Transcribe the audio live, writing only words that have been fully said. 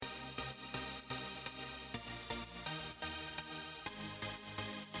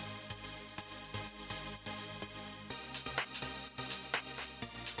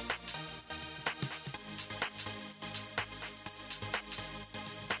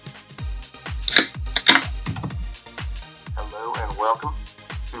welcome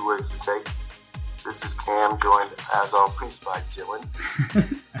to Wasted Takes. This is Cam, joined as always by Dylan.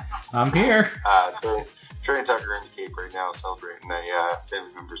 I'm here. Trey and Tucker are in the Cape right now celebrating a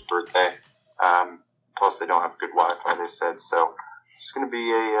family member's birthday. Plus, they don't have good Wi-Fi, they said. So, it's going to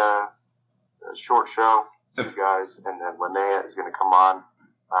be a short show to you guys, and then Linnea is going to come on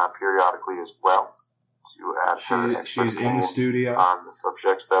periodically as well to add her expert she's in the studio on the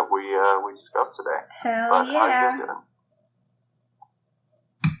subjects that we discussed today. Hell but yeah. how you guys doing?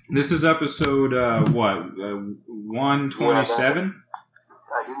 This is episode, 127?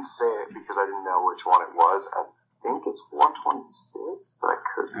 I didn't say it because I didn't know which one it was. I think it's 126, but I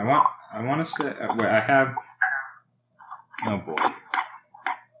could. I want to say, wait, I have, oh boy.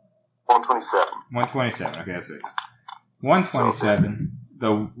 127. 127, okay, that's right. 127.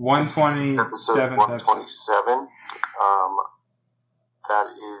 The 127th episode 127. That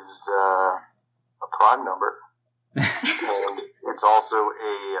is a prime number. And it's also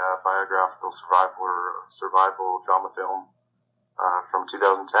a biographical survival drama film from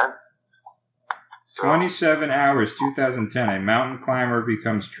 2010. So, 27 hours, 2010. A mountain climber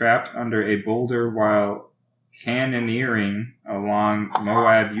becomes trapped under a boulder while canyoneering along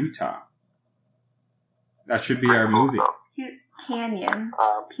Moab, Utah. That should be our movie.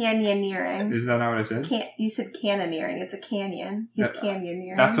 Canyoneering. Is that not what I said? You said canyoneering. It's a canyon. He's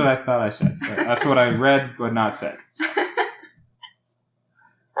canyoneering. That's what I thought I said. That's what I read but not said.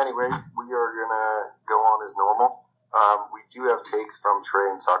 Anyways, we are going to go on as normal. We do have takes from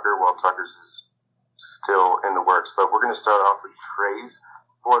Trey and Tucker, while Tucker's is still in the works. But we're going to start off with Trey's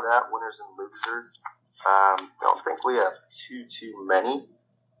for that, winners and losers. Don't think we have too many.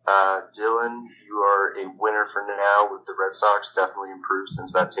 Dylan, you are a winner for now with the Red Sox. Definitely improved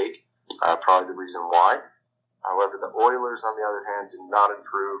since that take. Probably the reason why. However, the Oilers, on the other hand, did not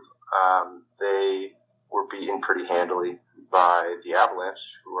improve. They were beaten pretty handily by the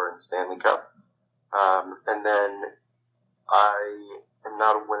Avalanche, who are in the Stanley Cup. And then I am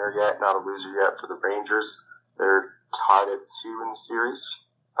not a winner yet, not a loser yet for the Rangers. They're tied at 2 in the series,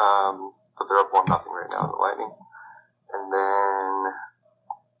 but they're up 1-0 right now in the Lightning. And then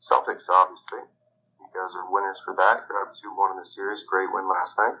Celtics, obviously. You guys are winners for that. You're up 2-1 in the series. Great win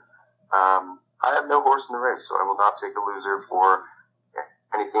last night. I have no horse in the race, so I will not take a loser for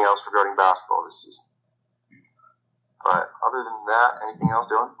anything else regarding basketball this season. But other than that, anything else,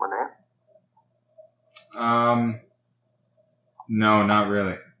 Dylan? Linnea? No, not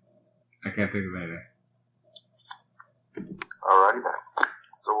really. I can't think of anything. Alrighty then.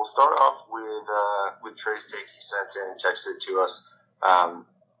 So we'll start off with Trey's take he sent in and texted to us.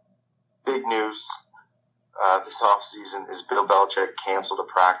 Big news this offseason is Bill Belichick canceled a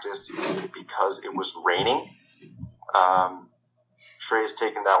practice because it was raining. Trey has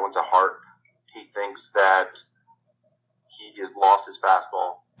taken that one to heart. He thinks that he has lost his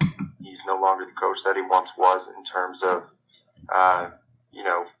fastball. He's no longer the coach that he once was in terms of,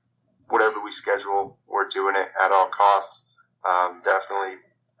 whatever we schedule, we're doing it at all costs. Definitely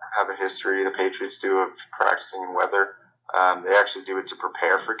have a history, the Patriots do, of practicing in weather. They actually do it to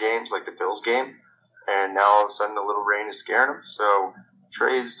prepare for games, like the Bills game. And now all of a sudden a little rain is scaring him. So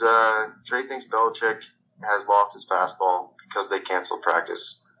Trey thinks Belichick has lost his fastball because they canceled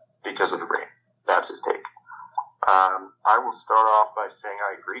practice because of the rain. That's his take. I will start off by saying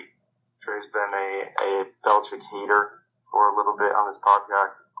I agree. Trey's been a Belichick hater for a little bit on this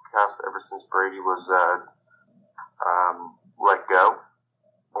podcast ever since Brady was let go,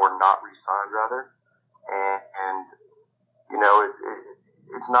 or not re-signed rather. And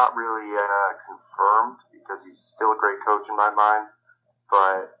it's not really confirmed because he's still a great coach in my mind,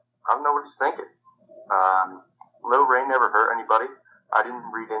 but I don't know what he's thinking. Little rain never hurt anybody. I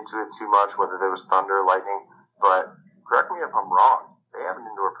didn't read into it too much, whether there was thunder or lightning, but correct me if I'm wrong. They have an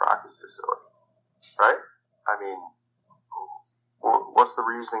indoor practice facility, right? I mean, what's the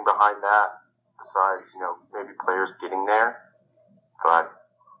reasoning behind that besides, maybe players getting there? But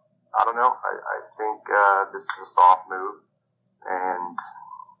I don't know. I think this is a soft move, and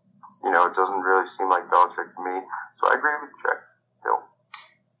it doesn't really seem like Belichick to me. So I agree with Trey. Bill.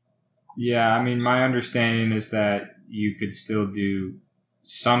 Yeah, I mean, my understanding is that you could still do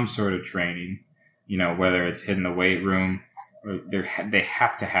some sort of training, whether it's hitting the weight room, or they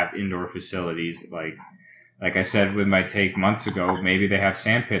have to have indoor facilities. Like I said with my take months ago, maybe they have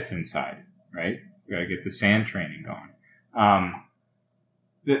sand pits inside, right? We got to get the sand training going.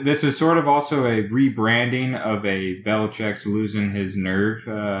 This is sort of also a rebranding of a Belichick's losing his nerve,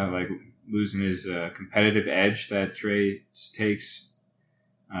 losing his competitive edge that Trey takes.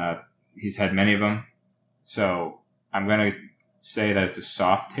 He's had many of them. So I'm going to say that it's a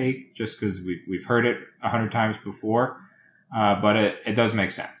soft take just because we've heard it 100 times before. But it does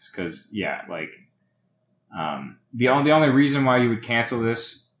make sense because, the only reason why you would cancel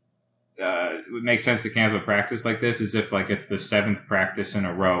this, it would make sense to cancel practice like this is if, like, it's the 7th practice in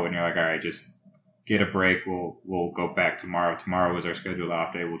a row and you're like, all right, just get a break. We'll go back tomorrow. Tomorrow is our scheduled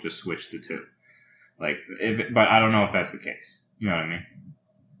off day. We'll just switch to 2. But I don't know if that's the case. You know what I mean?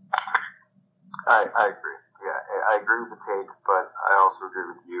 I agree. Yeah, I agree with the take, but I also agree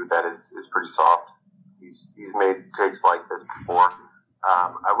with you that it's pretty soft. He's made takes like this before.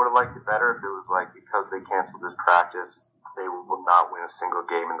 I would have liked it better if it was like, because they canceled this practice, they will not win a single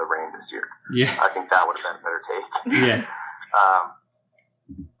game in the rain this year. Yeah. I think that would have been a better take. Yeah.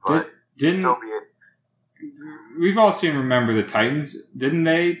 But so be it. We've all remember the Titans. Didn't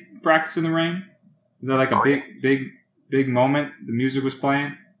they practice in the rain? Was that like a big moment? The music was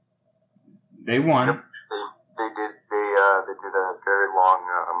playing. They won. Yep. They did. They did a very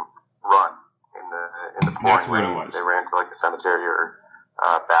long run in the pouring rain. They ran to like a cemetery or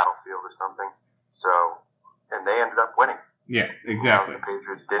battlefield or something. So, and they ended up winning. Yeah, exactly. If the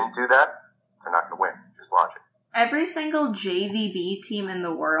Patriots didn't do that, they're not going to win. Just logic. Every single JVB team in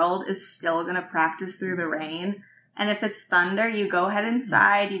the world is still going to practice through the rain. And if it's Thunder, you go ahead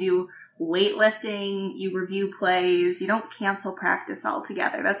inside, you do weightlifting, you review plays, you don't cancel practice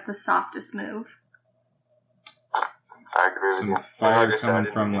altogether. That's the softest move. I agree with you. Fire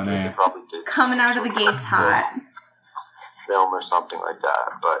coming from Linnea. Coming out of the gates hot. Film or something like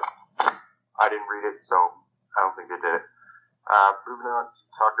that, but I didn't read it, so I don't think they did it. Moving on to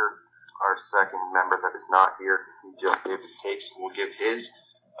Tucker, our second member that is not here. He just gave his takes. We'll give his.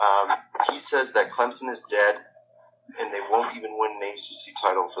 He says that Clemson is dead, and they won't even win an ACC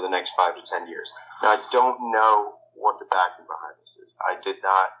title for the next 5 to 10 years. Now, I don't know what the backing behind this is. I did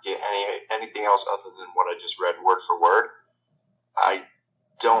not get anything else other than what I just read word for word. I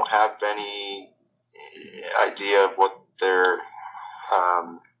don't have any idea of what their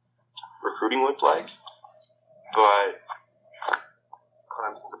recruiting looked like, but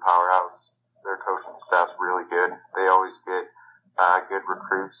Clemson's a powerhouse. Their coaching staff's really good. They always get good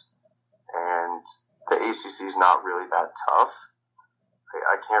recruits, and the ACC is not really that tough.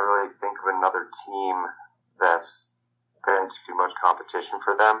 I can't really think of another team that's been too much competition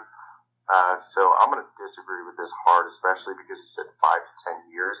for them. So I'm going to disagree with this hard, especially because he said 5 to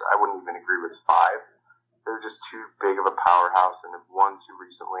 10 years. I wouldn't even agree with 5. They're just too big of a powerhouse and have won too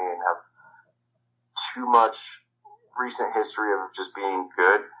recently and have too much recent history of just being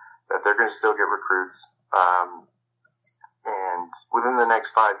good that they're going to still get recruits. And within the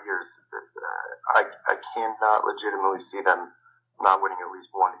next 5 years, I cannot legitimately see them not winning at least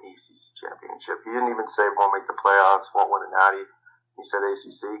one ACC championship. He didn't even say won't make the playoffs, won't win a natty. He said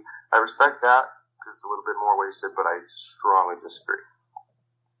ACC. I respect that because it's a little bit more wasted, but I strongly disagree.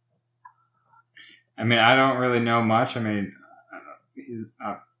 I mean, I don't really know much. I mean,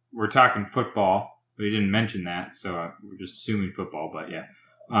 we're talking football, but he didn't mention that, so we're just assuming football. But yeah,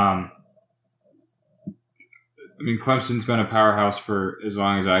 I mean, Clemson's been a powerhouse for as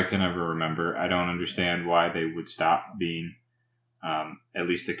long as I can ever remember. I don't understand why they would stop being at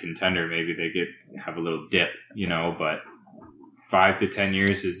least a contender. Maybe they have a little dip, but 5 to 10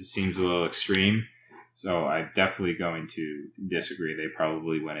 years seems a little extreme. So I'm definitely going to disagree. They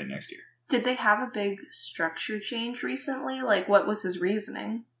probably win it next year. Did they have a big structure change recently? Like, what was his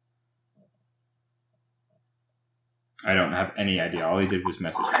reasoning? I don't have any idea. All he did was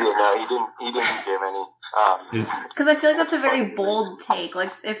message. Yeah, no, he didn't give any. Because I feel like that's a very bold take.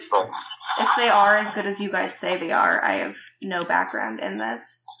 Like, if they are as good as you guys say they are, I have no background in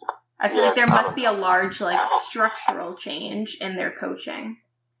this. I feel like there must be a large, structural change in their coaching.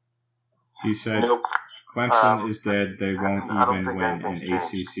 He said, nope. Clemson is dead. They won't even win an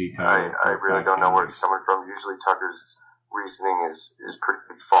ACC title. I really don't know where it's coming from. Usually Tucker's reasoning is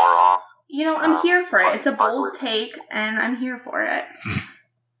pretty far off. I'm here for it. It's a bold take, and I'm here for it.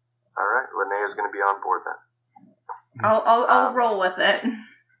 All right. Linnea's going to be on board then. I'll roll with it.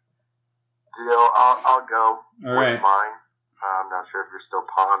 Deal. I'll go all with right. mine. I'm not sure if you're still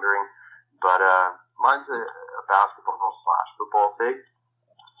pondering, but mine's a basketball/football take.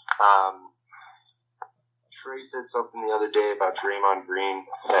 Trey said something the other day about Draymond Green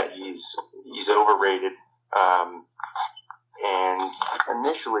that he's overrated. And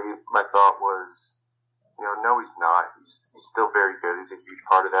initially, my thought was, no, he's not. He's still very good. He's a huge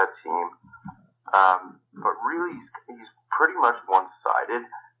part of that team. But really, he's pretty much one-sided.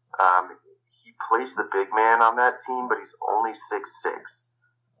 He plays the big man on that team, but he's only 6'6",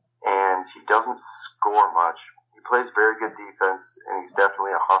 and he doesn't score much. He plays very good defense, and he's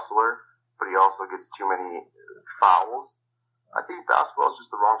definitely a hustler, but he also gets too many fouls. I think basketball is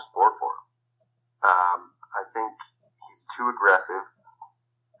just the wrong sport for him. I think he's too aggressive,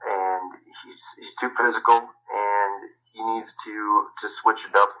 and he's too physical, and he needs to switch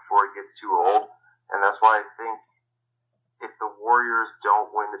it up before he gets too old. And that's why I think if the Warriors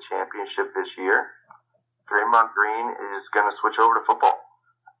don't win the championship this year, Draymond Green is going to switch over to football.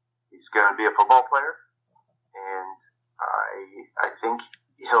 He's going to be a football player, and I think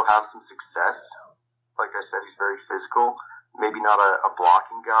he'll have some success. Like I said, he's very physical. Maybe not a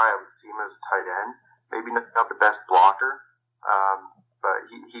blocking guy. I would see him as a tight end. Maybe not the best blocker, but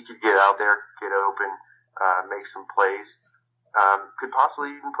he could get out there, get open, make some plays. Could possibly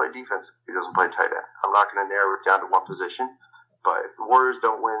even play defense if he doesn't play tight end. I'm not going to narrow it down to one position, but if the Warriors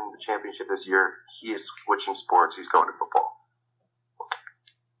don't win the championship this year, he is switching sports. He's going to football.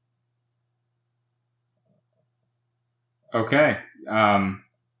 Okay.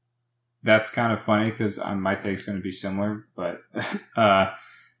 That's kind of funny because my take's going to be similar, but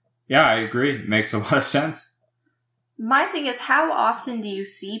yeah, I agree. It makes a lot of sense. My thing is, how often do you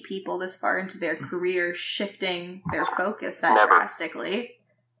see people this far into their career shifting their focus that Never. drastically?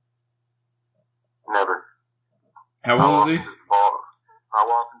 Never. How old is he? How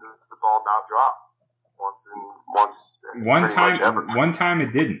often does the ball not drop? Once. One time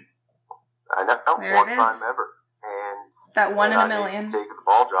it didn't. I know. There One it is. time ever. And That one in a I million. made the take of the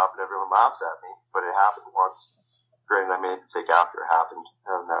ball drop, and everyone laughs at me, but it happened once. Granted, I made the take after it happened. It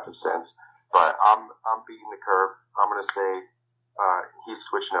hasn't happened since. But I'm beating the curve. I'm going to say he's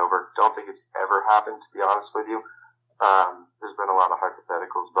switching over. Don't think it's ever happened, to be honest with you. There's been a lot of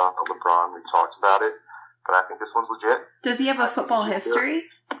hypotheticals about LeBron. We talked about it. But I think this one's legit. Does he have a football history?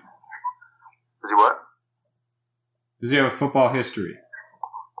 Does he what? Does he have a football history?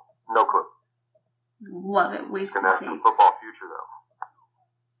 No clue. Love it. He's Wasted going to have a takes. football future,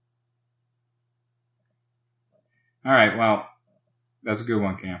 though. All right, well, that's a good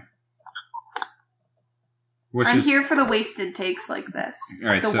one, Cam. I'm here for the wasted takes like this. All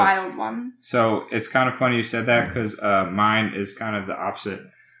right, the wild ones. So it's kind of funny you said that because mine is kind of the opposite.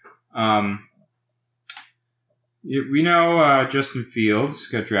 We know Justin Fields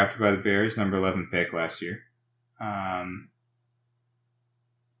got drafted by the Bears, number 11 pick last year.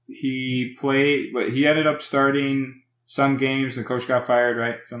 He played, but he ended up starting some games. The coach got fired,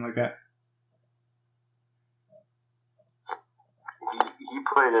 right? Something like that. He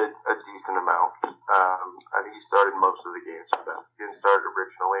played a decent amount. I think he started most of the games for them. He didn't start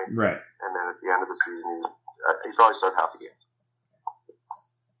originally, Right? And then at the end of the season, he probably started half the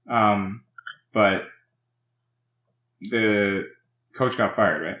games. But the coach got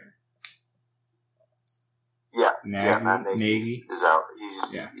fired, right? Yeah, Matt Nagy Nagy is out.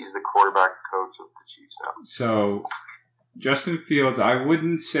 He's the quarterback coach of the Chiefs now. So Justin Fields, I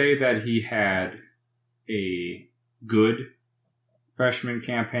wouldn't say that he had a good freshman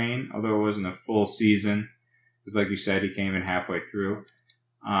campaign, although it wasn't a full season. Because like you said, he came in halfway through.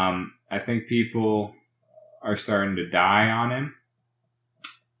 I think people are starting to die on him.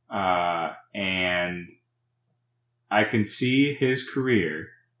 And I can see his career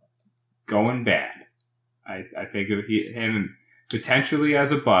going bad. I think of him potentially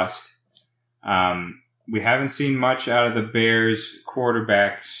as a bust. We haven't seen much out of the Bears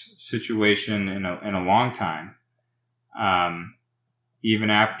quarterbacks situation in a long time. Even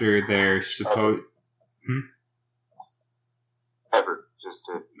after their supposed ever just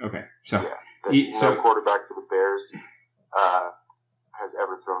to okay, so no quarterback for the Bears has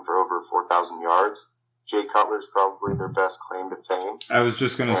ever thrown for over 4,000 yards. Jay Cutler's probably their best claim to fame. I was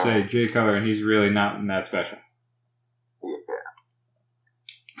just going to say Jay Cutler, and he's really not that special. Yeah.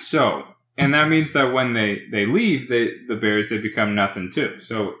 So, and that means that when they leave the Bears, they become nothing too.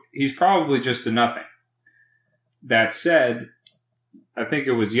 So he's probably just a nothing. That said, I think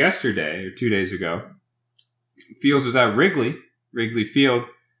it was yesterday or 2 days ago, Fields was at Wrigley Field,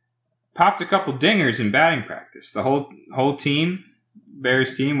 popped a couple dingers in batting practice. The whole team,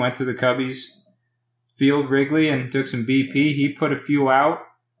 Bears team, went to the Cubbies Field, Wrigley, and took some BP. He put a few out.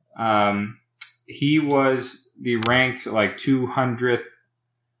 He was the ranked like 200th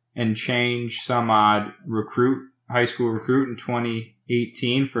and change some odd high school recruit in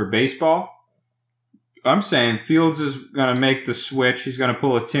 2018 for baseball. I'm saying Fields is going to make the switch. He's going to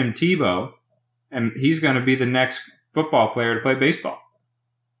pull a Tim Tebow, and he's going to be the next football player to play baseball.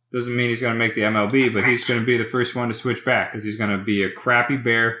 Doesn't mean he's going to make the MLB, but he's going to be the first one to switch back because he's going to be a crappy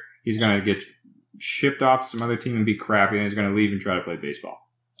Bear. He's going to get shipped off to some other team and be crappy, and he's going to leave and try to play baseball.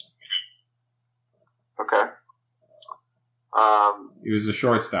 Okay. He was a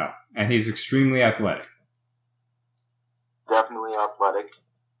shortstop, and he's extremely athletic. Definitely athletic.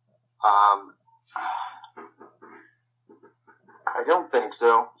 I don't think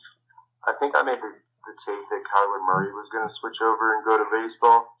so. I think I made the take that Kyler Murray was going to switch over and go to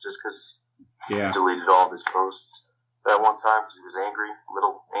baseball just because he deleted all of his posts that one time because he was angry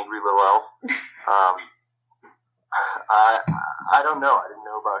little elf. I don't know. I didn't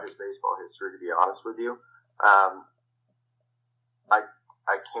know about his baseball history, to be honest with you.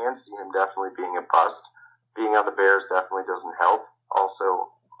 I can see him definitely being a bust. Being on the Bears definitely doesn't help.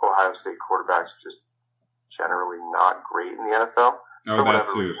 Also, Ohio State quarterbacks are just generally not great in the NFL for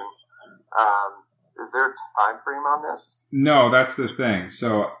whatever reason. Is there a time frame on this? No, that's the thing.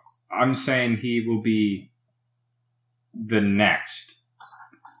 So I'm saying he will be the next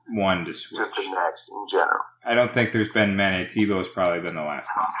one to switch. Just the next in general. I don't think there's been many. Tebow's probably been the last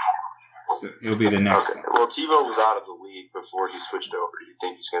one. So he'll be the next one. Well, Tebow was out of the league before he switched over. Do you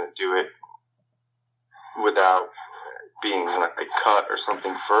think he's going to do it without being like cut or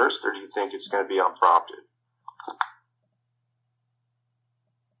something first, or do you think it's going to be unprompted?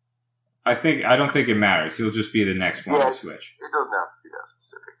 I don't think it matters. He'll just be the next one to switch. It doesn't have to be that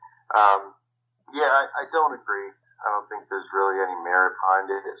specific. I don't agree. I don't think there's really any merit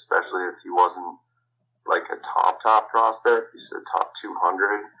behind it, especially if he wasn't like a top prospect. He's a top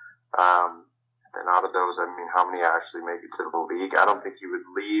 200. And out of those, I mean, how many actually make it to the league? I don't think he would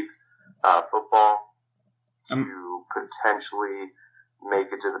leave football to potentially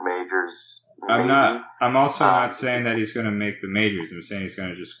make it to the majors. I'm also not saying that he's going to make the majors. I'm saying he's going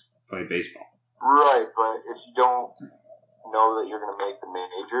to just play baseball. Right, but if you don't know that you're going to make the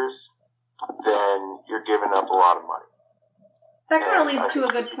majors, then you're giving up a lot of money. That kind of leads to a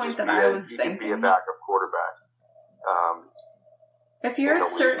good point that I was thinking. You can be a backup quarterback. If you're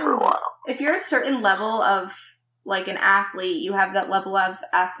a certain level of like an athlete, you have that level of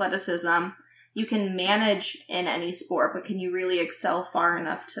athleticism, you can manage in any sport, but can you really excel far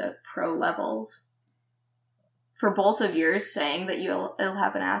enough to pro levels? For both of yours saying that it'll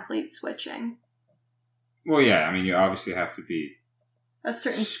have an athlete switching. Well, yeah, I mean, you obviously have to be a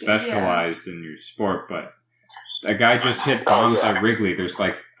certain specialized in your sport, but a guy just hit bombs at Wrigley. There's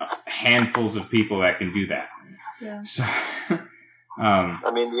like handfuls of people that can do that. Yeah. So,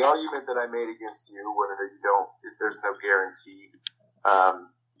 I mean, the argument that I made against you, where there's no guarantee.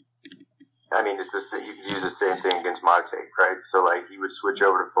 I mean, you could use the same thing against my take, right? So, like, he would switch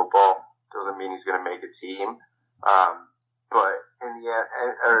over to football. Doesn't mean he's going to make a team. But in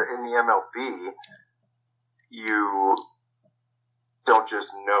the MLB, you don't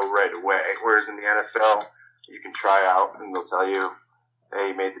just know right away. Whereas in the NFL, you can try out and they'll tell you, hey,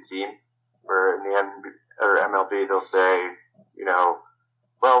 you made the team. Where in the MLB, they'll say,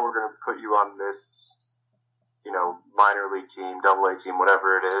 well, we're going to put you on this, minor league team, AA team,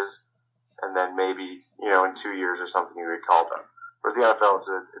 whatever it is. And then maybe, in 2 years or something, you get called up. Whereas the NFL,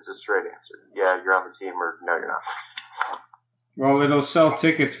 it's a straight answer. Yeah, you're on the team, or no, you're not. Well, it'll sell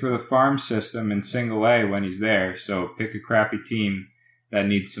tickets for the farm system in single A when he's there, so pick a crappy team that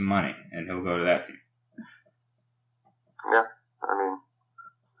needs some money, and he'll go to that team. Yeah, I mean,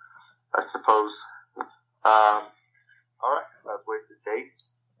 I suppose. All right, that's wasted takes.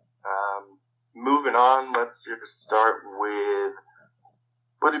 Moving on, let's just start with,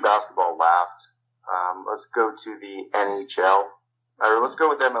 we'll do basketball last. Let's go to the NHL. Or let's go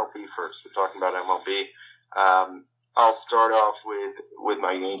with MLB first. We're talking about MLB. I'll start off with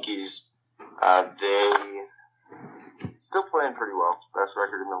my Yankees. They still playing pretty well. Best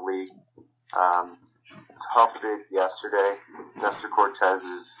record in the league. Tough bid yesterday. Nestor Cortez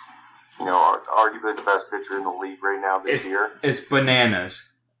is, arguably the best pitcher in the league right now this year. It's bananas.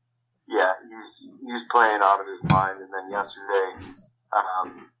 Yeah, he's playing out of his mind. And then yesterday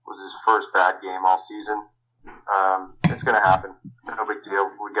was his first bad game all season. It's going to happen. No big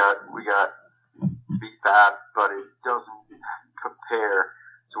deal. We got beat bad, but it doesn't compare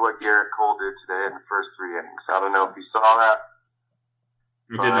to what Garrett Cole did today in the first 3 innings. I don't know if you saw that.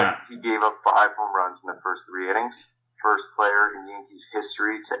 We did not. He gave up 5 home runs in the first 3 innings. First player in Yankees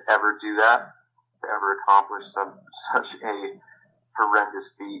history to ever do that, to ever accomplish such a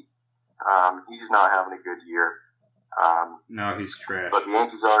horrendous feat. He's not having a good year. No, he's trash. But the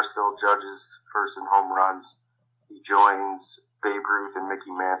Yankees are still Judge's first in home runs. He joins Babe Ruth and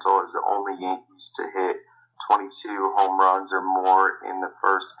Mickey Mantle as the only Yankees to hit 22 home runs or more in the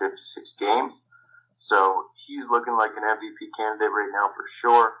first 56 games. So he's looking like an MVP candidate right now for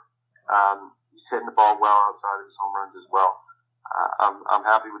sure. He's hitting the ball well outside of his home runs as well. I'm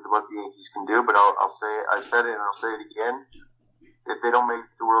happy with what the Yankees can do, but I'll say it. I've said it and I'll say it again. If they don't make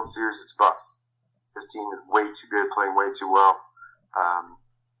the World Series, it's a bust. This team is way too good, playing way too well.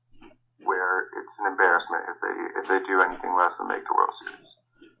 Where it's an embarrassment if they do anything less than make the World Series.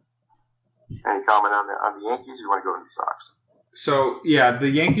 Any comment on the Yankees? Or you want to go into the Sox? So, yeah, the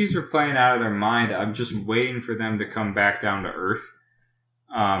Yankees are playing out of their mind. I'm just waiting for them to come back down to earth.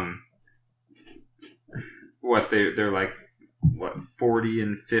 They're like,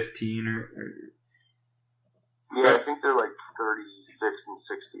 40-15 or Yeah, I think they're like 36-16,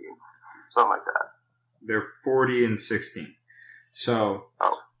 something like that. They're 40-16. So,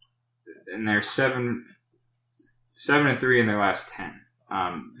 and they're 7-3 in their last 10.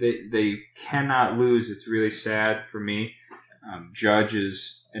 They cannot lose. It's really sad for me. Judge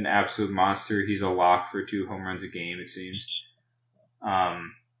is an absolute monster. He's a lock for 2 home runs a game, it seems.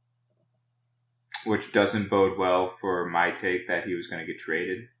 Which doesn't bode well for my take that he was going to get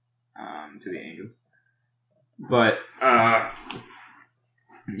traded to the Angels. But,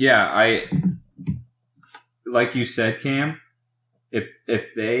 yeah, like you said, Cam,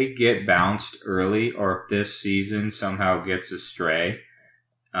 if they get bounced early or if this season somehow gets astray,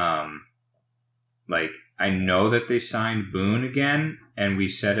 I know that they signed Boone again, and we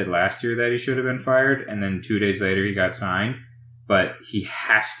said it last year that he should have been fired, and then 2 days later he got signed, but he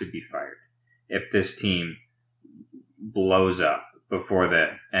has to be fired if this team blows up before the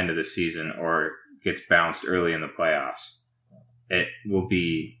end of the season or gets bounced early in the playoffs. It will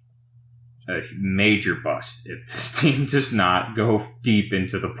be a major bust if this team does not go deep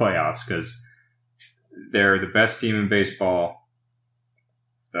into the playoffs, because they're the best team in baseball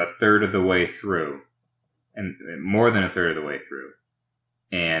a third of the way through, and more than a third of the way through.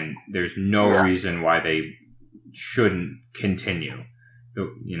 And there's no reason why they shouldn't continue.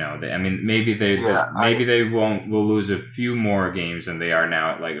 You know, maybe they will lose a few more games than they are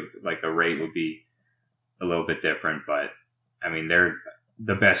now. Like the rate would be a little bit different, but I mean they're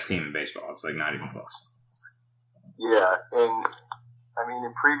the best team in baseball. It's like not even close. Yeah, and I mean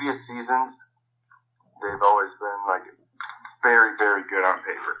in previous seasons they've always been like very, very good on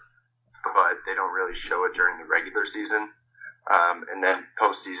paper, but they don't really show it during the regular season. And then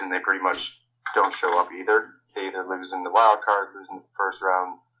postseason they pretty much don't show up either. They either lose in the wild card, lose in the first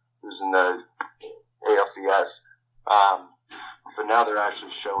round, lose in the ALCS. But now they're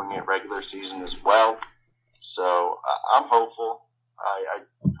actually showing it regular season as well. So I'm hopeful. I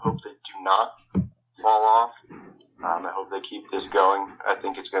hope they do not fall off. I hope they keep this going. I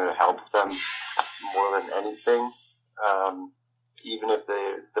think it's going to help them more than anything. Even if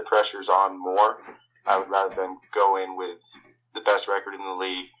the pressure's on more, I would rather them go in with the best record in the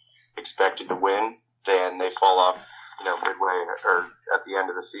league, expected to win, than they fall off, midway or at the end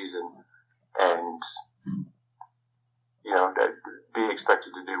of the season and, be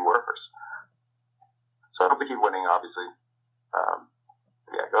expected to do worse. So I hope they keep winning, obviously.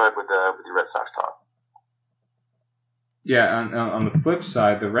 Go ahead with your Red Sox talk. Yeah, on the flip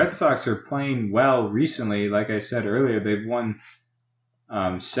side, the Red Sox are playing well recently. Like I said earlier, they've won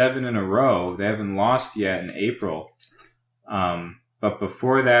 7 in a row. They haven't lost yet in April. But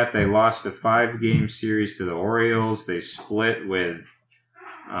before that, they lost a 5-game series to the Orioles. They split with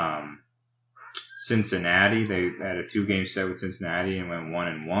Cincinnati. They had a 2-game set with Cincinnati and went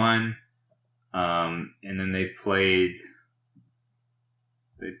 1-1. And then they played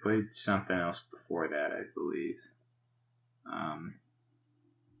something else before that, I believe.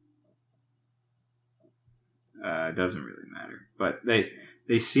 It doesn't really matter. But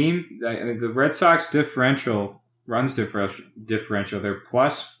they seem, the Red Sox runs differential, they're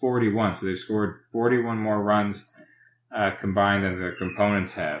plus 41, so they've scored 41 more runs combined than their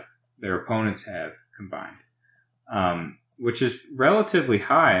opponents have combined, which is relatively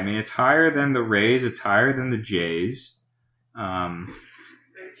high. I mean, it's higher than the Rays, it's higher than the Jays. And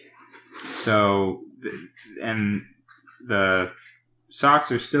the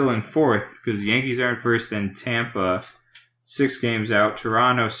Sox are still in 4th because the Yankees are in 1st and Tampa 6 games out,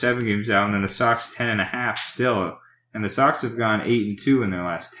 Toronto 7 games out, and then the Sox 10.5 still. And the Sox have gone 8-2 in their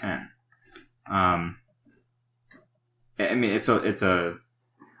last 10. I mean, it's a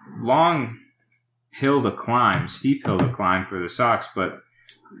long hill to climb, steep hill to climb for the Sox, but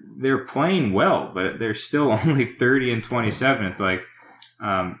they're playing well, but they're still only 30-27. It's like,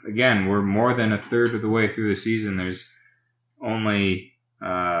 again, we're more than a third of the way through the season. There's only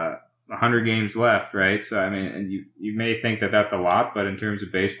 100 games left, right? So, I mean, and you may think that that's a lot, but in terms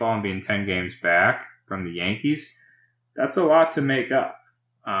of baseball and being 10 games back from the Yankees, that's a lot to make up.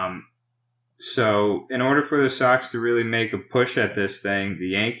 So in order for the Sox to really make a push at this thing, the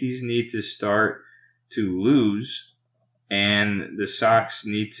Yankees need to start to lose, and the Sox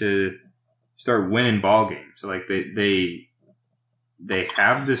need to start winning ball games. So like they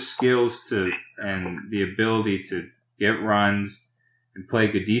have the skills to and the ability to get runs and play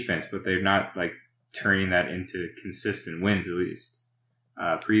good defense, but they're not like turning that into consistent wins, at least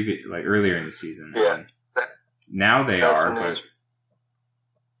earlier in the season. Yeah. Now they are, but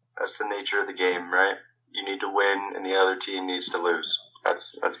that's the nature of the game, right? You need to win, and the other team needs to lose.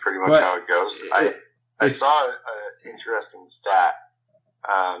 That's pretty much how it goes. I saw an interesting stat.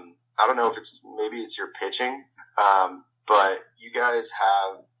 I don't know if maybe it's your pitching, but you guys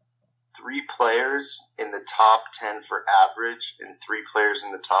have 3 players in the top 10 for average and 3 players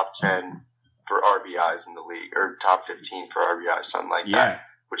in the top 10 for RBIs in the league, or top 15 for RBIs, something like that,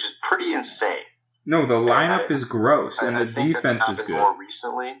 which is pretty insane. No, the lineup is gross, and the defense is good. More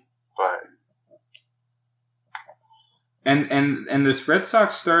recently, but and this Red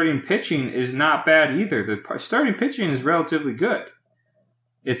Sox starting pitching is not bad either. The starting pitching is relatively good.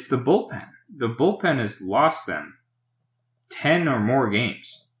 It's the bullpen. The bullpen has lost them 10 or more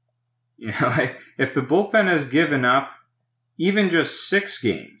games. You know, like, if the bullpen has given up even just 6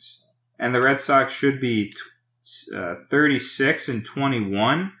 games, and the Red Sox should be 36 and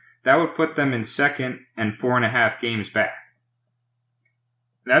 21, that would put them in second and 4.5 games back.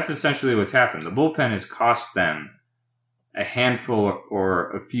 That's essentially what's happened. The bullpen has cost them a handful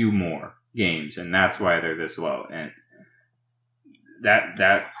or a few more games, and that's why they're this low. And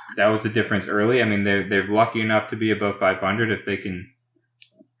that was the difference early. I mean, they're lucky enough to be above 500. If they can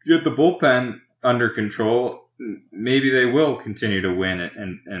get the bullpen under control, maybe they will continue to win it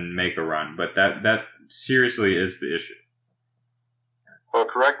and make a run. But that seriously is the issue. Well,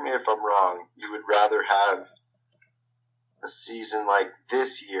 correct me if I'm wrong. You would rather have a season like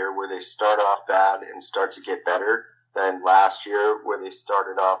this year where they start off bad and start to get better than last year where they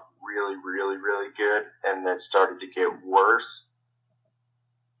started off really, really, really good and then started to get worse.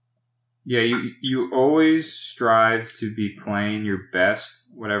 Yeah, you always strive to be playing your best,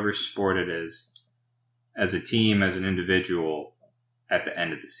 whatever sport it is, as a team, as an individual, at the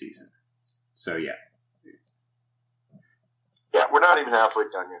end of the season. So, yeah. Yeah, we're not even halfway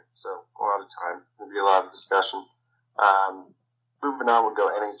done yet, so a lot of time. There'll be a lot of discussion. Moving on, we'll go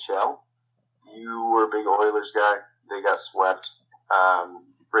NHL. You were a big Oilers guy. They got swept.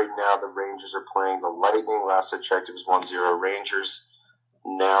 Right now, the Rangers are playing the Lightning. Last I checked, it was 1-0 Rangers.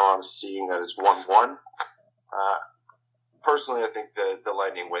 Now I'm seeing that it's 1-1. Personally, I think the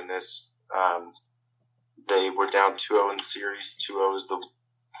Lightning win this. They were down 2-0 in the series. 2-0 is the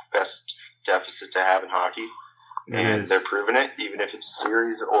best deficit to have in hockey. And they're proving it, even if it's a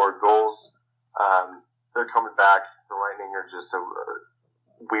series or goals. They're coming back. The Lightning are just a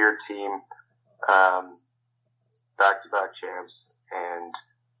weird team. Back-to-back champs. And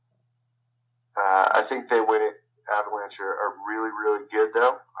I think they win it. Avalanche are really, really good,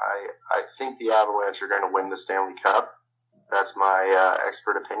 though. I think the Avalanche are going to win the Stanley Cup. That's my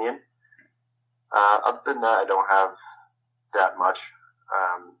expert opinion. Other than that, I don't have that much.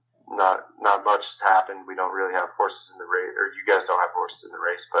 Not much has happened. We don't really have horses in the race, or you guys don't have horses in the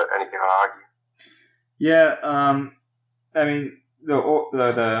race. But anything on hockey? Yeah, I mean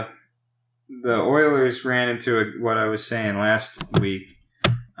the Oilers ran into what I was saying last week.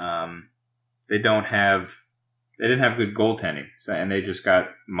 They didn't have good goaltending, and they just got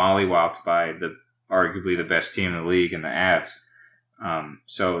mollywopped by arguably the best team in the league in the Avs.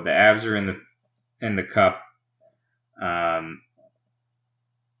 So the Avs are in the Cup.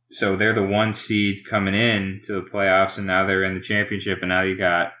 So they're the 1 seed coming in to the playoffs, and now they're in the championship. And now you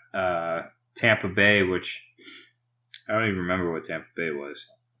got Tampa Bay, which I don't even remember what Tampa Bay was,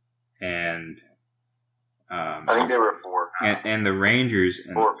 and I think they were 4. And the Rangers.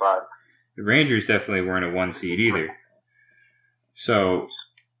 4 or 5. The Rangers definitely weren't a 1 seed either. So,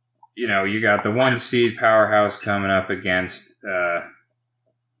 you know, you got the 1 seed powerhouse coming up against the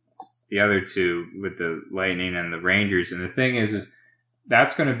other 2 with the Lightning and the Rangers. And the thing is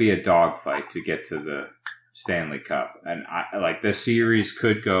that's going to be a dogfight to get to the Stanley Cup. And the series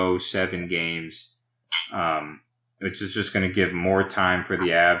could go 7 games, which is just going to give more time for the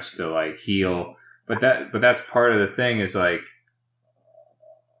Avs to heal. But that's part of the thing is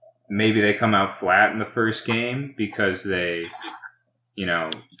maybe they come out flat in the first game because they,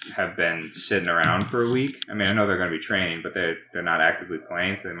 have been sitting around for a week. I mean, I know they're going to be training, but they're not actively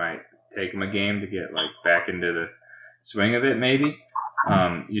playing, so they might take them a game to get back into the swing of it. Maybe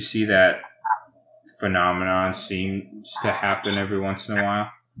you see that phenomenon seems to happen every once in a while.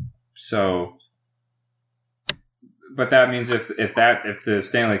 So, but that means if the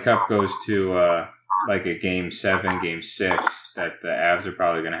Stanley Cup goes to a Game 7, Game 6, that the Avs are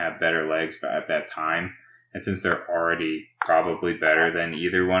probably going to have better legs at that time. And since they're already probably better than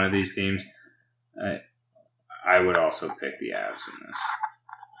either one of these teams, I would also pick the Avs in this.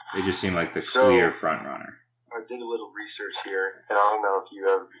 They just seem like the clear front runner. I did a little research here, and I don't know if you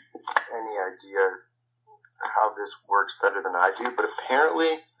have any idea how this works better than I do, but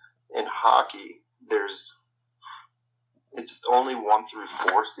apparently in hockey, there's it's only 1 through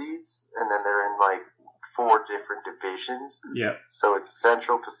 4 seeds, and then they're in like 4 different divisions. Yeah. So it's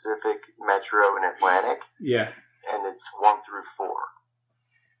Central, Pacific, Metro, and Atlantic. Yeah. And it's 1 through 4.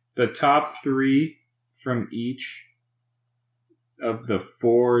 The top 3 from each of the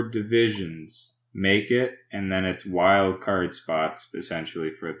 4 divisions make it, and then it's wild card spots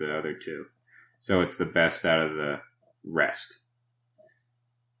essentially for the other 2. So it's the best out of the rest.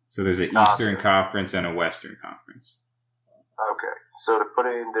 So there's an Eastern Conference and a Western Conference. Okay. So to put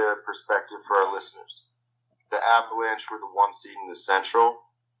it into perspective for our listeners, the Avalanche were the 1 seed in the Central.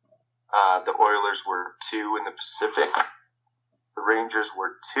 The Oilers were 2 in the Pacific. The Rangers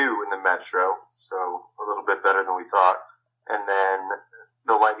were 2 in the Metro, so a little bit better than we thought. And then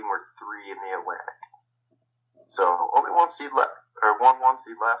the Lightning were 3 in the Atlantic. So only 1 seed left, or 1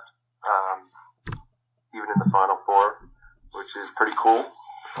 seed left, even in the Final Four, which is pretty cool.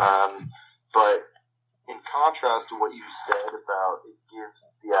 But in contrast to what you said about it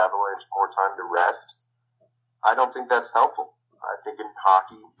gives the Avalanche more time to rest, I don't think that's helpful. I think in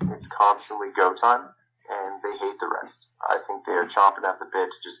hockey, it's constantly go time, and they hate the rest. I think they are chomping at the bit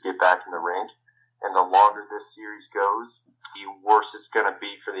to just get back in the rink. And the longer this series goes, the worse it's going to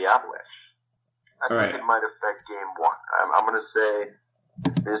be for the Avalanche. I think it might affect Game 1. I'm going to say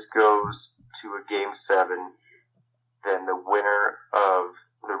if this goes to a Game 7, then the winner of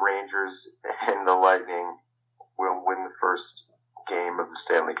the Rangers and the Lightning will win the first game of the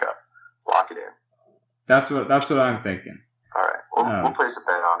Stanley Cup. Lock it in. That's what I'm thinking. All right, we'll place a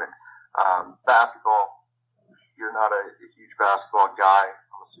bet on it. Basketball, you're not a huge basketball guy.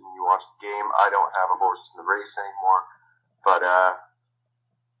 I'm assuming you watch the game. I don't have a horse in the race anymore, but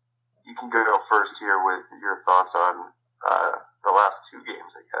you can go first here with your thoughts on the last 2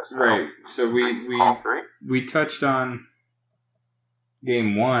 games, I guess. Right. So all 3? We touched on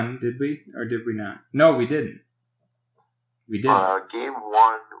Game 1, did we? Or did we not? No, we didn't. We didn't. Game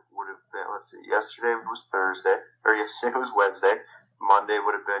 1 would have been, let's see, yesterday was Thursday, or yesterday was Wednesday. Monday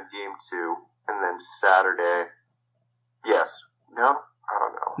would have been Game 2, and then Saturday, yes. No? I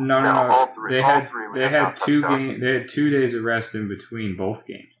don't know. No. All 3. They had 2 days of rest in between both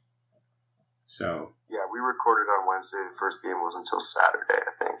games. So. Yeah, we recorded on Wednesday. The first game was until Saturday,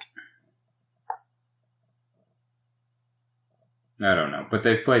 I think. I don't know. But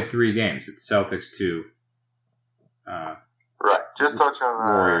they've played 3 games. It's Celtics 2. Right. Just touch on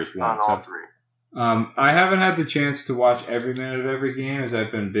Warriors 1. On all 3. I haven't had the chance to watch every minute of every game as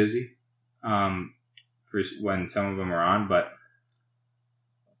I've been busy for when some of them are on. But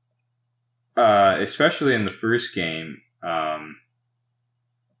especially in the first game,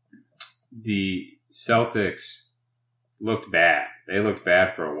 the Celtics looked bad. They looked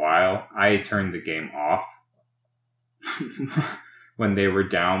bad for a while. I turned the game off when they were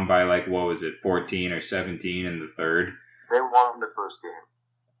down by 14 or 17 in the third. They won the first game.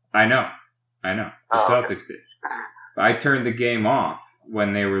 I know. The Celtics did. I turned the game off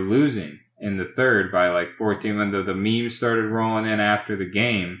when they were losing in the third by 14. When the memes started rolling in after the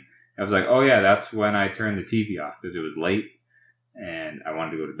game, I was like, oh yeah, that's when I turned the TV off because it was late and I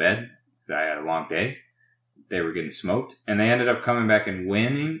wanted to go to bed because I had a long day. They were getting smoked, and they ended up coming back and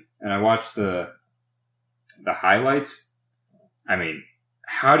winning. And I watched the highlights. I mean,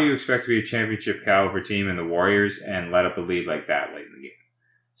 how do you expect to be a championship caliber team in the Warriors and let up a lead like that late in the game?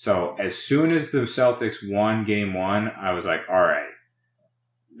 So as soon as the Celtics won Game 1, I was like, all right,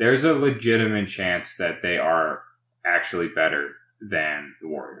 there's a legitimate chance that they are actually better than the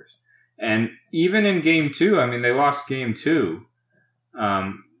Warriors. And even in Game 2, I mean, they lost Game 2.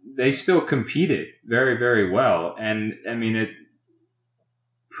 They still competed very, very well. And, I mean, it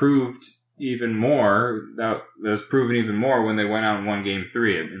proved even more, that was proven even more when they went out and won Game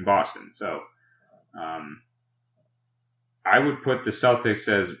 3 in Boston. So, I would put the Celtics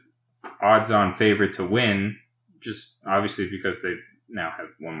as odds-on favorite to win, just obviously because they now have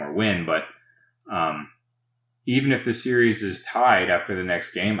one more win. But even if the series is tied after the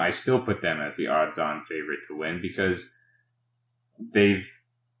next game, I still put them as the odds-on favorite to win because they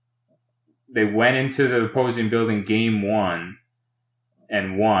went into the opposing building Game 1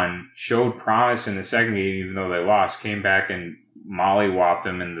 and won, showed promise in the second game even though they lost, came back and mollywopped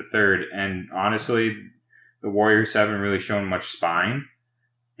them in the third. And honestly, the Warriors haven't really shown much spine.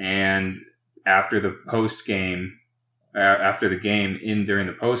 And after the post-game, during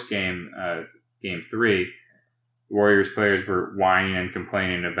the post-game, Game 3, the Warriors players were whining and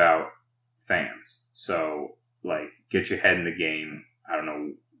complaining about fans. So, get your head in the game. I don't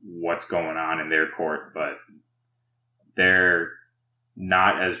know what's going on in their court, but they're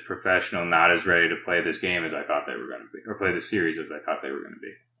not as professional, not as ready to play this game as I thought they were going to be, or play the series as I thought they were going to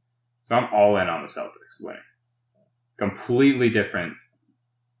be. So I'm all in on the Celtics winning. completely different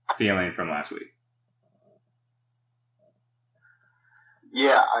feeling from last week.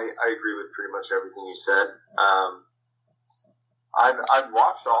 Yeah, I agree with pretty much everything you said. I've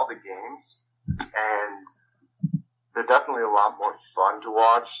watched all the games, and they're definitely a lot more fun to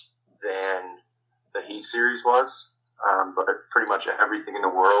watch than the Heat series was. But pretty much everything in the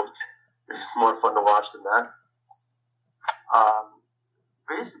world is more fun to watch than that.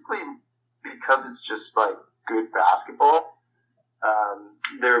 Basically, because it's just like good basketball,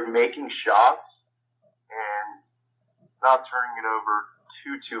 they're making shots and not turning it over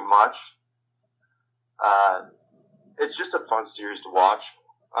too much. It's just a fun series to watch.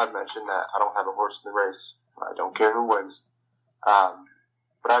 I mentioned that I don't have a horse in the race. I don't care who wins.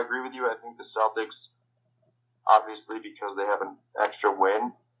 But I agree with you. I think the Celtics, obviously because they have an extra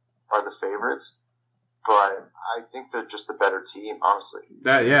win, are the favorites. But I think they're just a better team, honestly.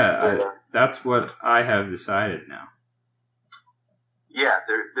 That's what I have decided now. Yeah,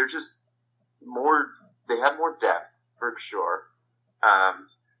 they're just more. They have more depth for sure.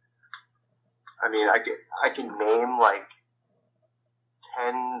 I mean, I can name like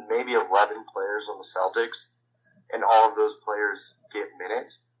 10, maybe 11 players on the Celtics, and all of those players get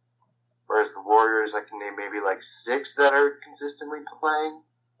minutes. Whereas the Warriors, I can name maybe like 6 that are consistently playing.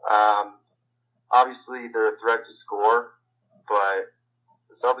 Obviously, they're a threat to score, but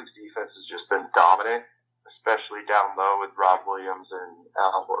the Celtics defense has just been dominant, especially down low with Rob Williams and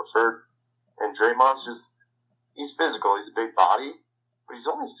Al Horford. And Draymond's he's physical. He's a big body, but he's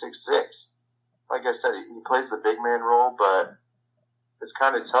only 6'6". Like I said, he plays the big man role, but it's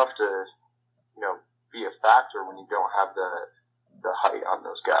kind of tough to, be a factor when you don't have the height on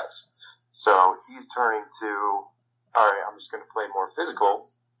those guys. So he's turning to, all right, I'm just going to play more physical.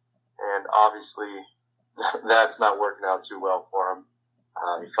 And obviously, that's not working out too well for him.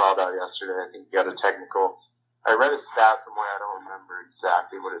 He fouled out yesterday. I think he got a technical. I read a stat somewhere. I don't remember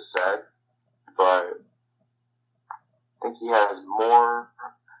exactly what it said, but I think he has more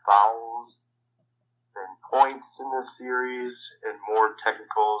fouls than points in this series and more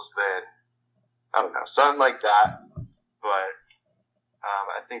technicals than, I don't know, something like that. But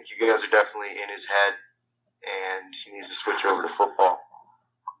I think you guys are definitely in his head, and he needs to switch over to football.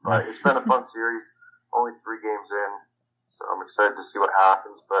 But it's been a fun series, only 3 games in, so I'm excited to see what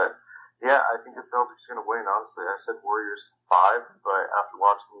happens. But yeah, I think the Celtics are going to win, honestly. I said Warriors 5, but after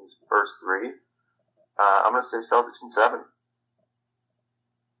watching these first 3, I'm going to say Celtics in 7.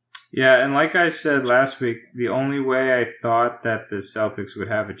 Yeah, and like I said last week, the only way I thought that the Celtics would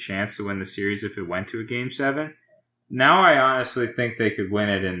have a chance to win the series if it went to a Game 7, now I honestly think they could win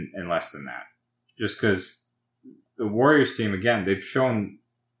it in less than that. Just because the Warriors team, again, they've shown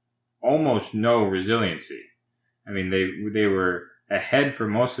almost no resiliency. I mean, they were ahead for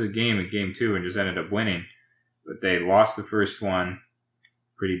most of the game in Game 2 and just ended up winning. But they lost the first one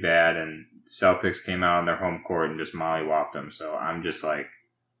pretty bad, and Celtics came out on their home court and just mollywopped them. So I'm just like,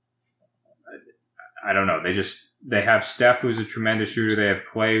 I don't know. They have Steph, who's a tremendous shooter. They have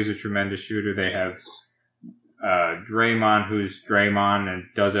Clay, who's a tremendous shooter. They have Draymond, who's Draymond and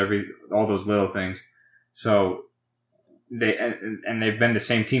does all those little things. So they've been the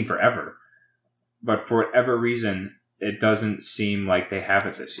same team forever. But for whatever reason, it doesn't seem like they have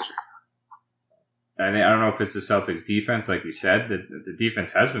it this year. I don't know if it's the Celtics defense, like you said. The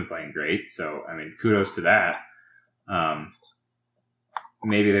defense has been playing great, so I mean, kudos to that.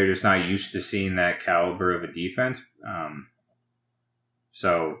 Maybe they're just not used to seeing that caliber of a defense.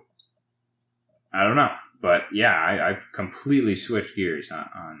 So I don't know, but yeah, I've completely switched gears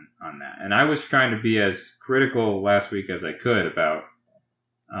on that, and I was trying to be as critical last week as I could about,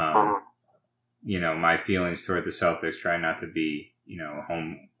 my feelings toward the Celtics, trying not to be,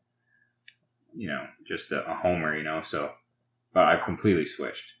 just a homer, so, but I've completely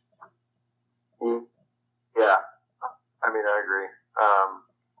switched. Yeah, I mean, I agree.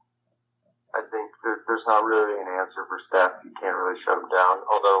 I think there's not really an answer for Steph. You can't really shut him down,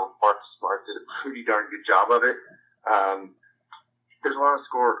 although Marcus Smart did a pretty darn good job of it. There's a lot of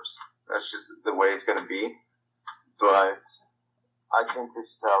scorers. That's just the way it's going to be. But I think this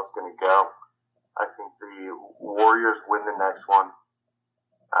is how it's going to go. I think the Warriors win the next one.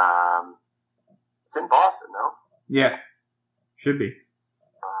 It's in Boston, no? Yeah, should be.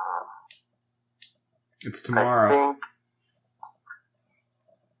 It's tomorrow.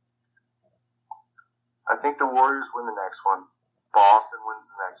 I think the Warriors win the next one. Boston wins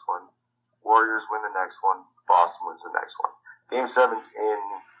the next one. Warriors win the next one. Boston wins the next one. Game 7's in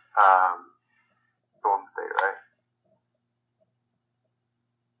Golden State, right?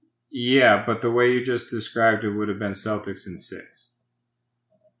 Yeah, but the way you just described it would have been Celtics in 6.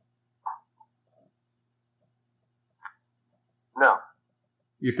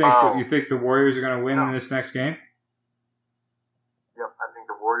 You think the Warriors are going to win in this next game? Yep, I think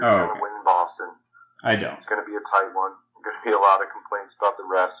the Warriors are going to win in Boston. I don't. It's going to be a tight one. There's going to be a lot of complaints about the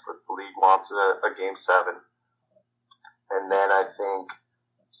refs, but the league wants a Game 7. And then I think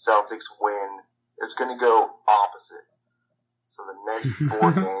Celtics win. It's going to go opposite. So the next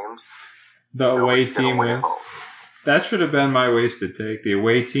 4 games, the away team wins. That should have been my wasted take. The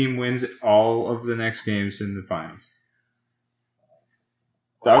away team wins all of the next games in the finals.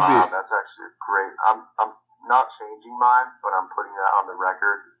 That's actually great. I'm not changing mine, but I'm putting that on the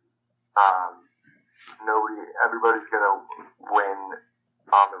record. Everybody's gonna win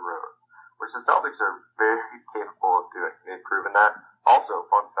on the road, which the Celtics are very capable of doing. They've proven that. Also,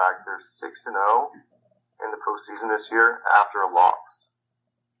 fun fact: they're 6-0 in the postseason this year after a loss.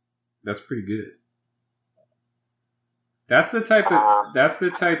 That's pretty good. That's the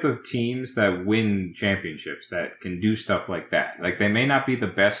type of teams that win championships, that can do stuff like that. Like, they may not be the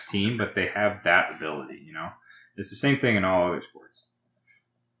best team, but they have that ability, you know? It's the same thing in all other sports.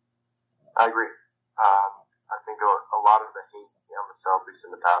 I agree. I think a lot of the hate on the Celtics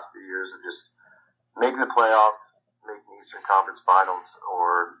in the past few years of just making the playoffs, making Eastern Conference Finals,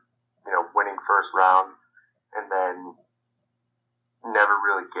 or, winning first round, and then never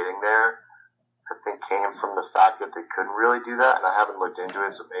really getting there, I think came from the fact that they couldn't really do that, and I haven't looked into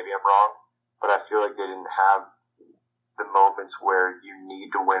it, so maybe I'm wrong, but I feel like they didn't have the moments where you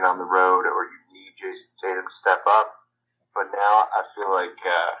need to win on the road or you need Jason Tatum to step up, but now I feel like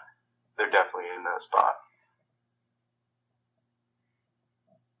they're definitely in that spot.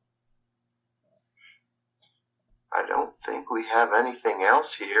 I don't think we have anything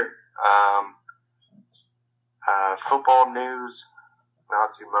else here. Football news,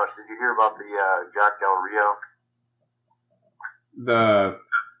 not too much. Did you hear about the Jack Del Rio? The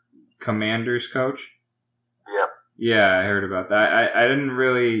Commanders coach? Yep. Yeah, I heard about that. I didn't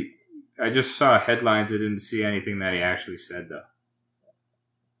really... I just saw headlines. I didn't see anything that he actually said, though.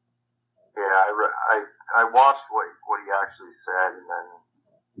 Yeah, I watched what he actually said, and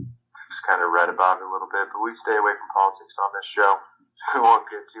then just kind of read about it a little bit. But we stay away from politics on this show. We won't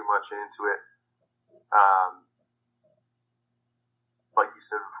get too much into it. Like you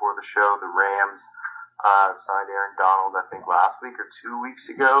said before the show, the Rams signed Aaron Donald, I think, last week or 2 weeks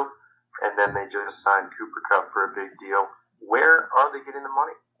ago, and then they just signed Cooper Kupp for a big deal. Where are they getting the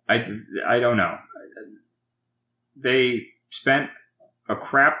money? I don't know. They spent a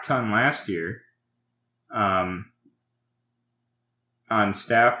crap ton last year on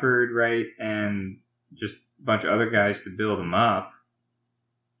Stafford, right, and just a bunch of other guys to build them up.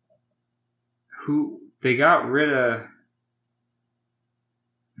 Who they got rid of.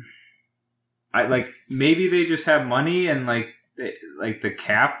 Maybe they just have money and the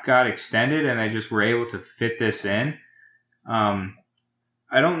cap got extended and they just were able to fit this in.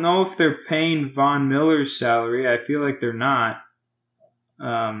 I don't know if they're paying Von Miller's salary. I feel like they're not.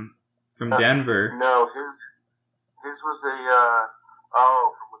 From Denver. No, his was from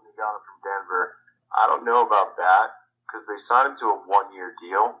when they got him from Denver. I don't know about that because they signed him to a 1-year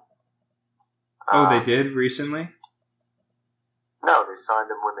deal. They did recently? No, they signed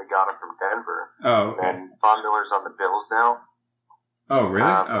him when they got him from Denver. Oh, okay. And Von Miller's on the Bills now. Oh, really?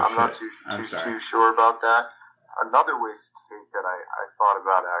 I'm not too sure about that. Another wasted take that I thought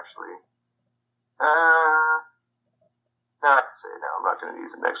about, actually. No, I can say it now. I'm not going to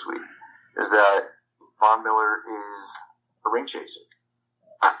use it next week. Is that Von Miller is a ring chaser.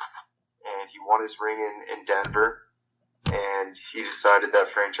 And he won his ring in Denver. And he decided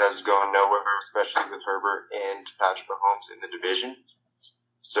that franchise is going nowhere, especially with Herbert and Patrick Mahomes in the division.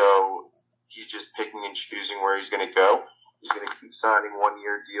 So he's just picking and choosing where he's going to go. He's going to keep signing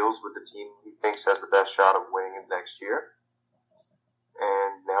 1-year deals with the team he thinks has the best shot of winning it next year.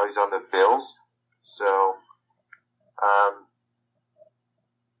 And now he's on the Bills. So,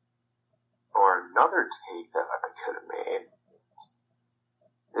 or another take that I could have made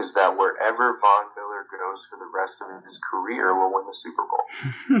is that wherever Von Miller goes for the rest of his career will win the Super Bowl.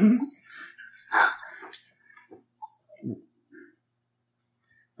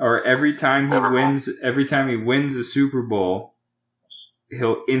 Or every time he wins a Super Bowl,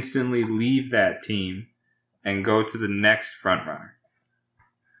 he'll instantly leave that team and go to the next front runner.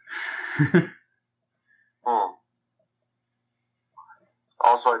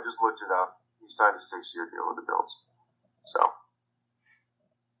 Also, I just looked it up. He signed a 6-year deal with the Bills. So.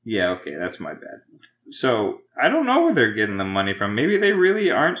 Yeah, okay, that's my bad. So, I don't know where they're getting the money from. Maybe they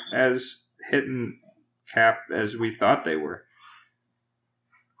really aren't as hitting cap as we thought they were.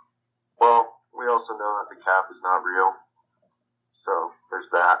 Well, we also know that the cap is not real. So, there's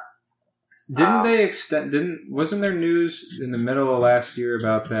that. Didn't they extend? Wasn't there news in the middle of last year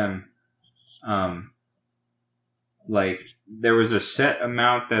about them? Like there was a set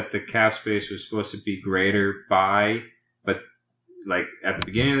amount that the cap space was supposed to be greater by, but like at the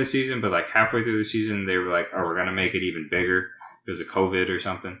beginning of the season, but like halfway through the season, they were like, "Oh, we're gonna make it even bigger because of COVID or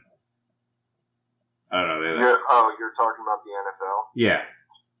something." I don't know. You're talking about the NFL? Yeah.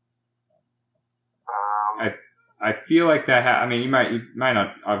 I feel like that. I mean, you might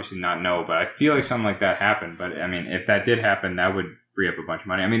not obviously not know, but I feel like something like that happened. But I mean, if that did happen, that would free up a bunch of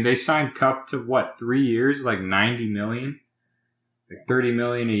money. I mean, they signed Cup to what, 3 years, like $90 million, like $30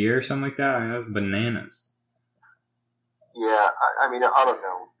 million a year, or something like that. I mean, that's bananas. Yeah, I mean, I don't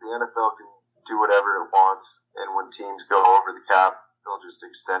know. The NFL can do whatever it wants, and when teams go over the cap, they'll just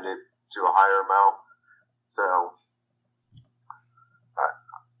extend it to a higher amount. So,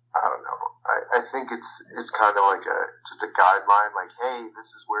 I don't know. I think it's kind of like just a guideline, like, hey, this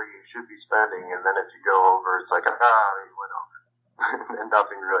is where you should be spending, and then if you go over, it's like, you went over, and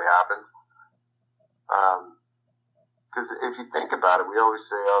nothing really happens. Because if you think about it, we always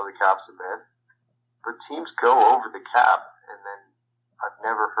say, the cap's a myth, but teams go over the cap, and then I've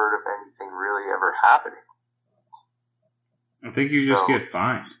never heard of anything really ever happening. I think you just get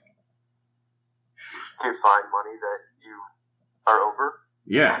fined. Get fined money that you are over?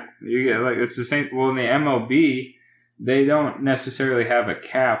 Yeah, you get it's the same. Well, in the MLB, they don't necessarily have a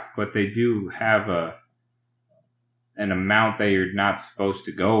cap, but they do have an amount that you're not supposed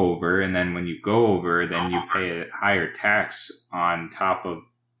to go over, and then when you go over, then you pay a higher tax on top of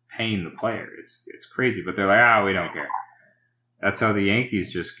paying the player. It's crazy, but they're like, we don't care. That's how the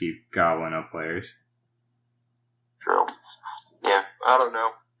Yankees just keep gobbling up players. True. Yeah, I don't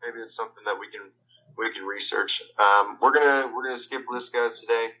know. Maybe it's something that we can research. We're gonna skip list guys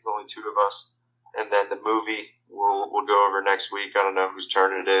today. There's only 2 of us, and then the movie we'll go over next week. I don't know whose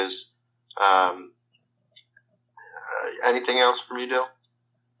turn it is. Anything else from you, Dill?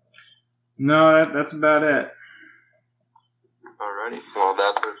 No, that's about it. Alrighty. Well,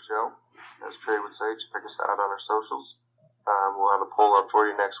 that's our show. As Trey would say, just check us out on our socials. We'll have a poll up for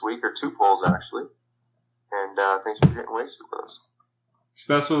you next week, or 2 polls actually. And thanks for getting wasted with us.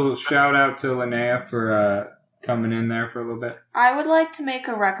 Special shout out to Linnea for coming in there for a little bit. I would like to make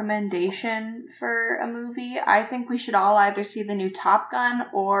a recommendation for a movie. I think we should all either see the new Top Gun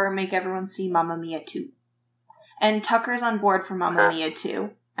or make everyone see Mamma Mia 2. And Tucker's on board for Mamma Mia 2.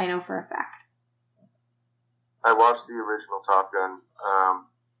 I know for a fact. I watched the original Top Gun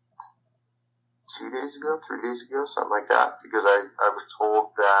 2 days ago, 3 days ago, something like that, because I was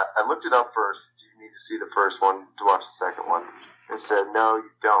told that, I looked it up first, do you need to see the first one to watch the second one? They said, no,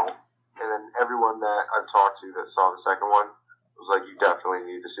 you don't. And then everyone that I've talked to that saw the second one was like, you definitely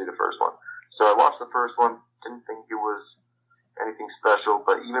need to see the first one. So I watched the first one, didn't think it was anything special,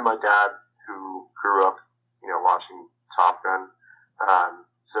 but even my dad, who grew up, watching Top Gun,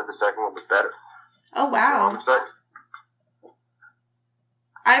 said the second one was better. Oh, wow. So I'm excited.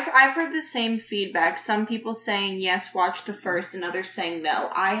 I've heard the same feedback. Some people saying, yes, watch the first, and others saying no.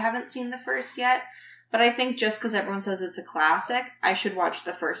 I haven't seen the first yet. But I think just because everyone says it's a classic, I should watch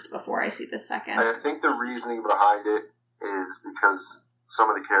the first before I see the second. I think the reasoning behind it is because some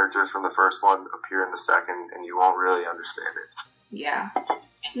of the characters from the first one appear in the second, and you won't really understand it. Yeah.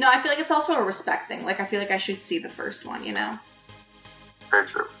 No, I feel like it's also a respect thing. Like, I feel like I should see the first one, Very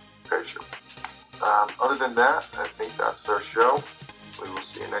true. Very true. Other than that, I think that's our show. We will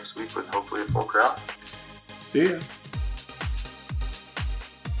see you next week with hopefully a full crowd. See ya.